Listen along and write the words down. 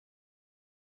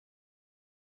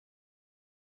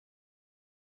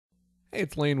Hey,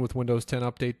 it's Lane with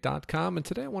Windows10Update.com, and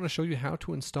today I want to show you how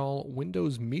to install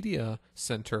Windows Media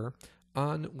Center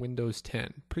on Windows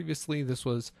 10. Previously, this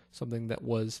was something that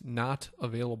was not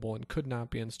available and could not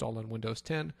be installed on Windows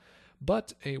 10,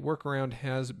 but a workaround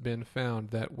has been found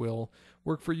that will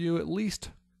work for you at least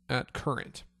at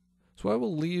current. So I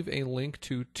will leave a link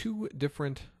to two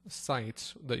different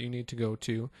sites that you need to go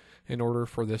to in order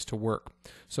for this to work.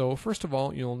 So first of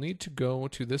all, you'll need to go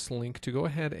to this link to go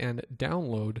ahead and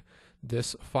download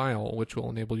this file, which will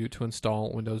enable you to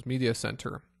install Windows Media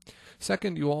Center.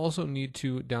 Second, you'll also need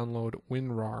to download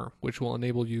WinRAR, which will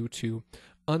enable you to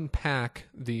unpack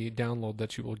the download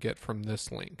that you will get from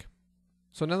this link.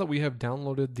 So now that we have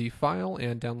downloaded the file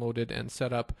and downloaded and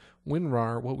set up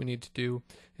WinRAR, what we need to do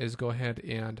is go ahead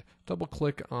and double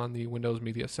click on the Windows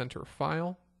Media Center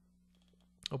file,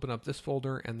 open up this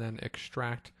folder, and then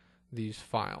extract these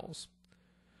files.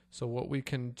 So what we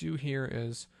can do here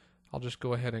is I'll just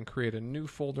go ahead and create a new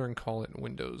folder and call it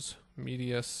Windows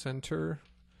Media Center,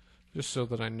 just so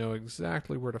that I know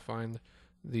exactly where to find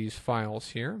these files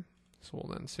here. So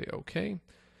we'll then say OK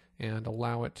and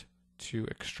allow it to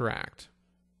extract.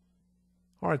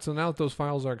 Alright, so now that those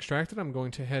files are extracted, I'm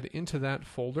going to head into that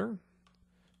folder,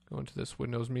 go into this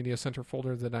Windows Media Center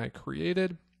folder that I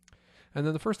created, and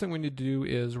then the first thing we need to do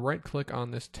is right click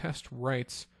on this test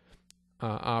rights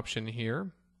option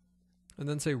here, and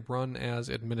then say run as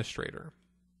administrator.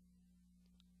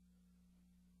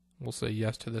 We'll say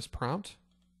yes to this prompt.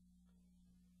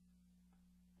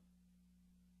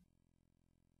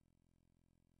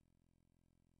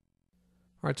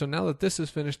 Alright, so now that this is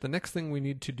finished, the next thing we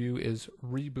need to do is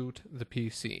reboot the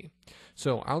PC.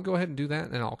 So I'll go ahead and do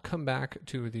that, and I'll come back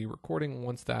to the recording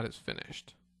once that is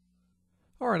finished.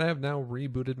 Alright, I have now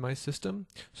rebooted my system,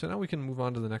 so now we can move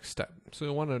on to the next step. So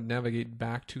you'll want to navigate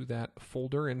back to that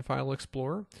folder in File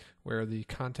Explorer where the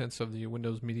contents of the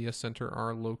Windows Media Center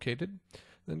are located.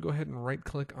 Then go ahead and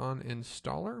right-click on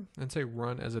Installer and say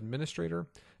Run as Administrator,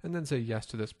 and then say yes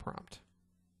to this prompt.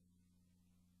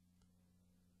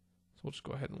 So we'll just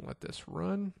go ahead and let this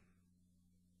run.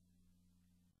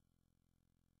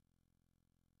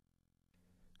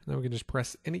 And then we can just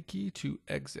press any key to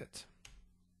exit.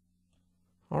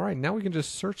 Alright, now we can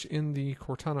just search in the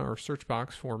Cortana or search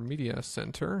box for Media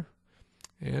Center,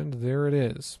 and there it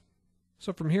is.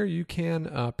 So from here you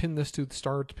can pin this to the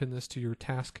start, pin this to your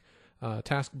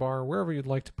taskbar, wherever you'd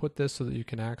like to put this so that you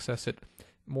can access it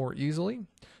more easily.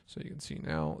 So you can see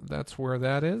now that's where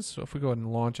that is. So if we go ahead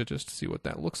and launch it just to see what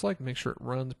that looks like, make sure it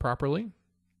runs properly.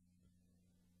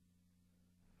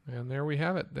 And there we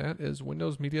have it. That is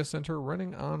Windows Media Center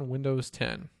running on Windows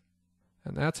 10.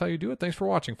 And that's how you do it. Thanks for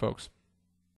watching, folks.